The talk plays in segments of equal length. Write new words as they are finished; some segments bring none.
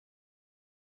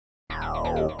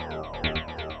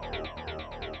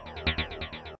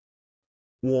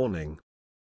Warning.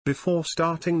 Before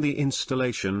starting the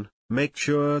installation, make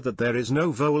sure that there is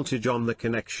no voltage on the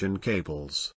connection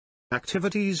cables.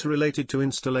 Activities related to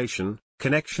installation,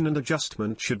 connection and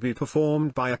adjustment should be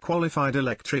performed by a qualified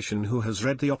electrician who has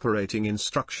read the operating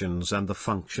instructions and the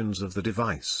functions of the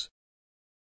device.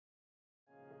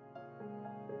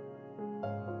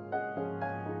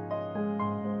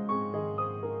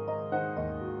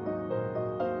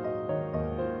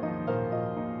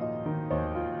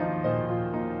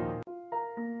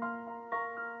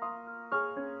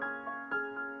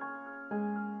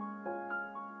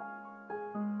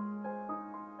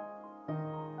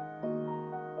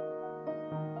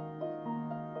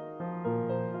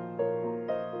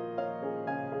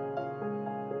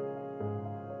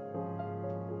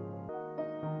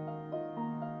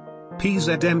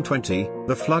 PZM-20,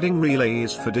 the flooding relay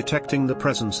is for detecting the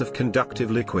presence of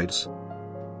conductive liquids.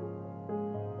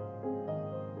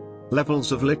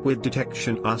 Levels of liquid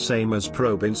detection are same as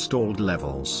probe installed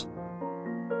levels.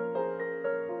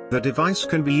 The device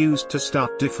can be used to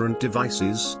start different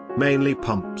devices, mainly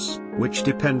pumps, which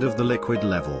depend on the liquid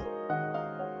level.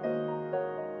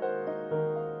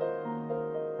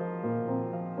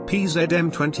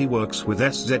 PZM-20 works with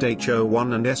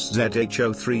SZH01 and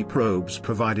SZH03 probes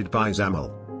provided by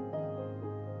ZAMEL.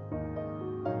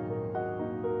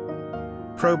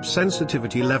 Probe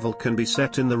sensitivity level can be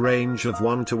set in the range of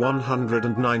 1 to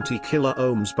 190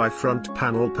 kOhms by front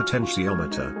panel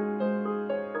potentiometer.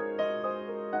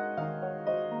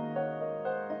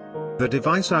 The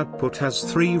device output has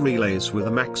 3 relays with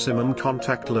a maximum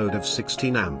contact load of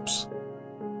 16 amps.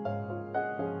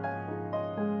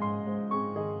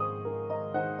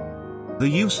 The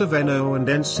use of NO and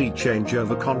NC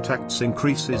changeover contacts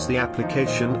increases the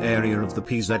application area of the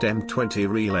PZM-20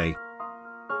 relay.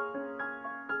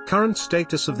 Current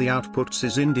status of the outputs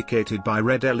is indicated by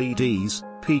red LEDs,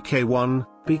 PK1,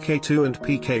 PK2 and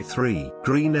PK3.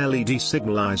 Green LED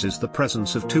signalizes the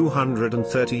presence of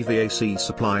 230 VAC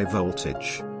supply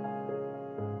voltage.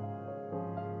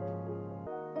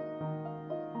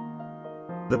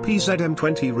 The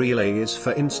PZM-20 relay is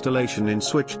for installation in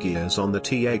switchgears on the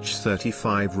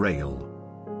TH35 rail.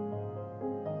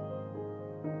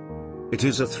 It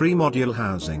is a 3-module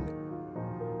housing.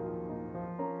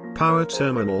 Power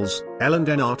terminals, L and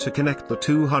N, are to connect the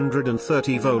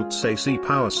 230 volts AC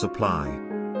power supply.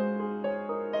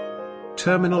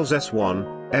 Terminals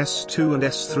S1, S2 and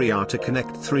S3 are to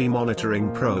connect 3 monitoring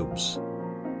probes.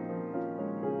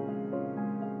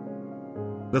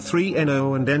 The 3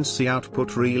 NO and NC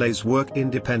output relays work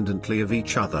independently of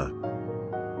each other.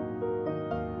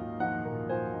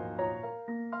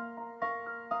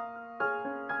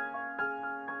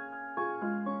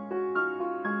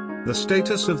 The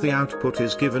status of the output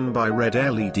is given by red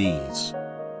LEDs.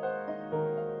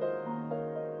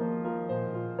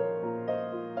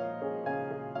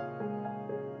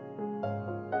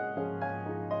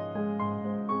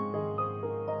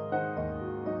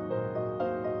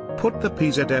 Put the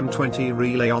PZM-20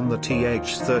 relay on the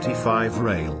TH35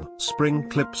 rail. Spring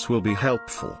clips will be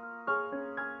helpful.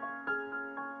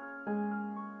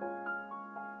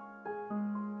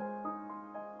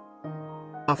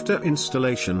 After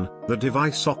installation, the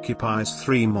device occupies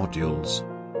 3 modules.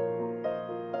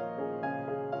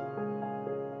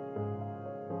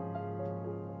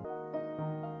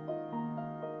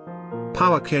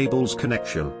 Power cables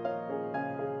connection.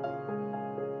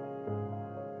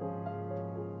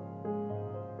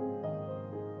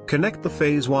 Connect the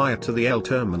phase wire to the L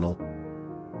terminal.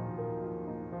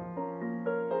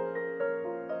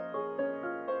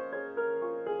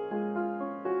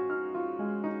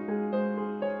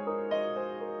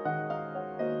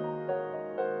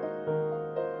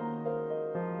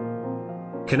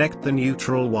 Connect the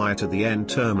neutral wire to the N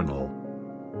terminal.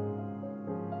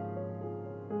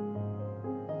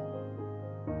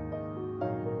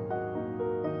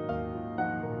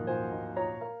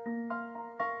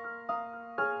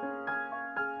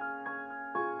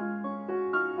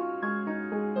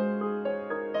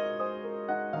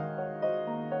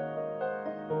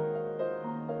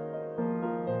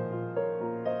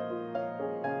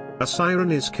 A siren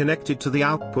is connected to the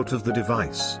output of the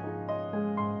device.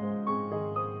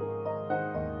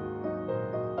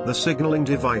 The signaling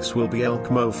device will be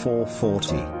ELCMO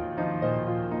 440.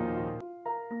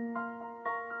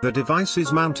 The device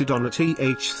is mounted on a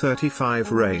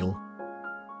TH35 rail.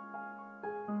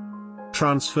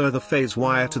 Transfer the phase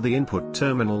wire to the input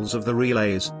terminals of the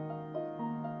relays.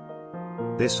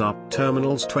 This are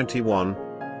terminals 21,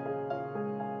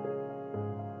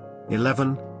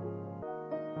 11,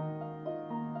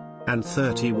 and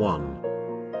 31.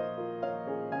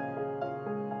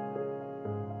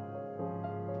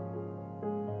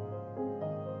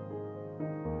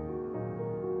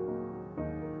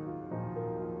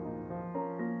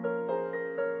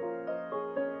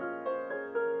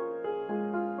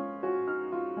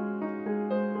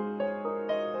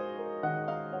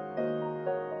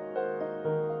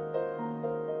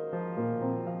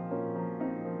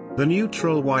 The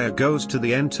neutral wire goes to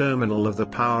the N-terminal of the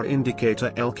power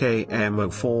indicator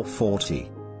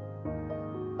LKM0440.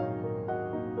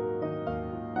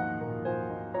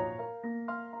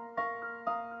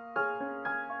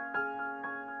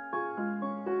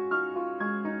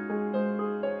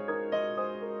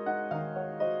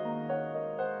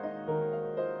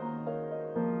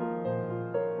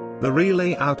 The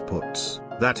relay outputs,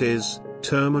 that is,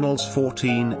 terminals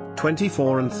 14,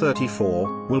 24 and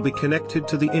 34, will be connected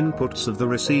to the inputs of the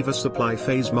receiver supply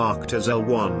phase marked as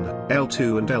L1,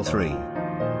 L2 and L3.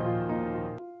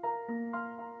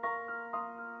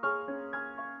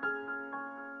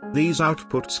 These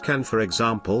outputs can, for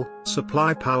example,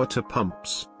 supply power to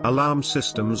pumps, alarm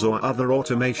systems or other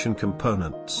automation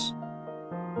components.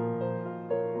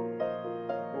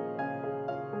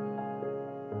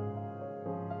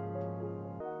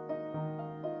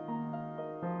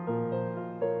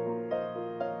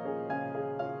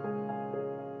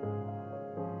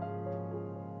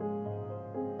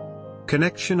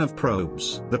 Connection of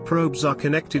probes. The probes are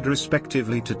connected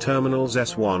respectively to terminals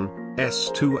S1,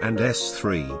 S2 and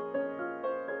S3.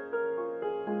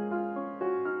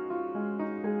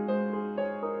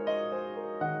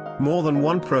 More than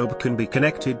one probe can be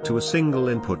connected to a single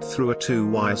input through a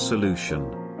two-wire solution.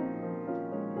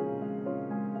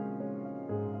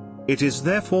 It is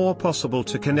therefore possible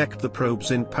to connect the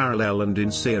probes in parallel and in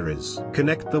series.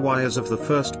 Connect the wires of the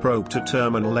first probe to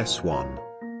terminal S1.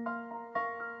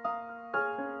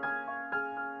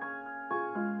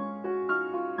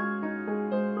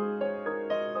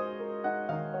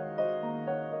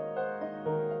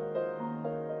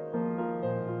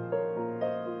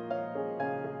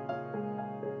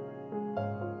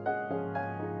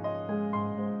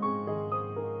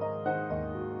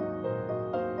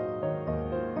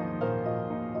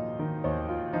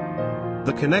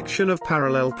 The connection of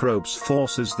parallel probes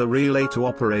forces the relay to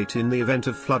operate in the event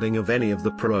of flooding of any of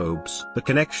the probes. The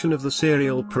connection of the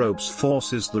serial probes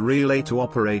forces the relay to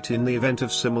operate in the event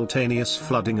of simultaneous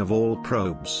flooding of all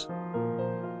probes.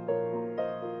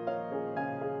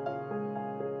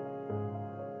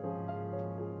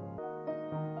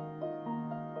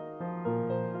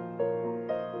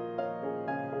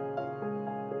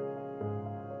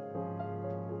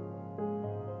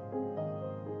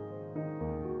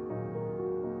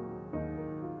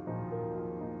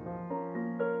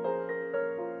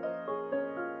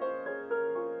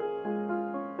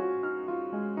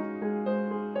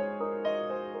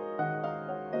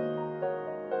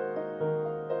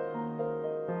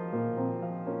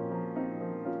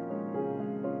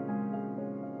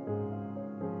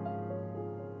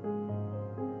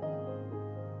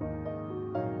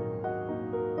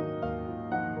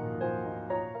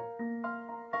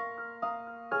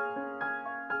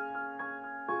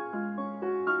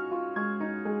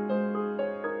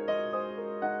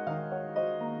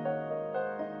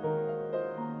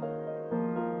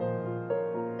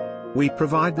 We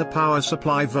provide the power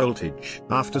supply voltage.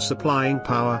 After supplying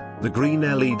power, the green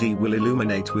LED will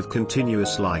illuminate with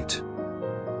continuous light.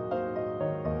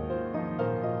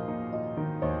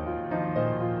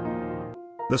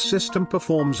 The system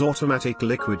performs automatic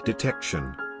liquid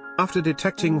detection. After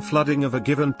detecting flooding of a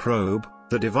given probe,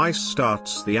 the device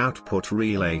starts the output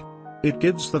relay. It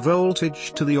gives the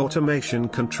voltage to the automation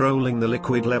controlling the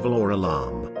liquid level or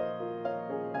alarm.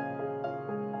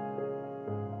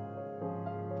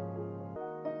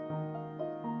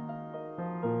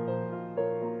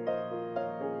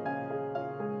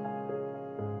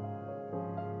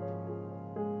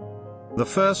 The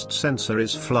first sensor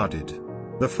is flooded.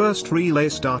 The first relay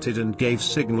started and gave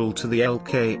signal to the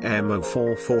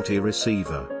LKM0440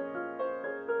 receiver.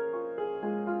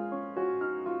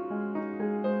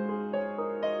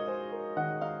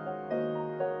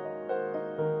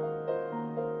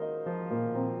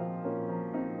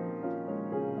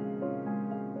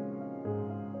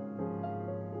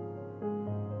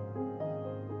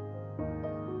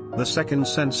 The second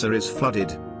sensor is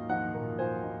flooded.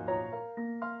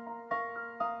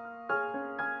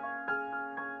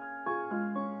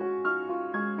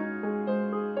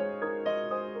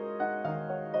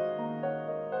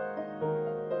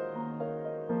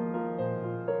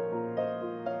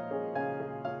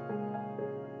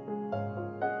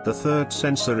 The third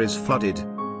sensor is flooded.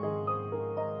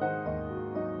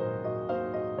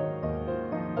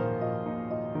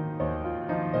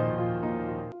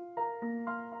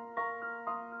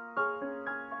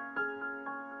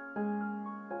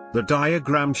 The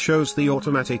diagram shows the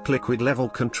automatic liquid level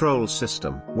control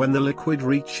system. When the liquid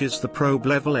reaches the probe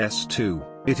level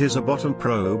S2, It is a bottom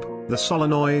probe. The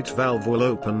solenoid valve will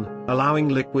open, allowing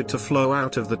liquid to flow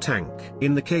out of the tank.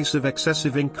 In the case of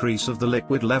excessive increase of the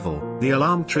liquid level, the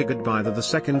alarm triggered by the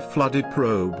second flooded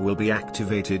probe will be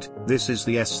activated. This is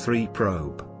the S3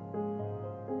 probe.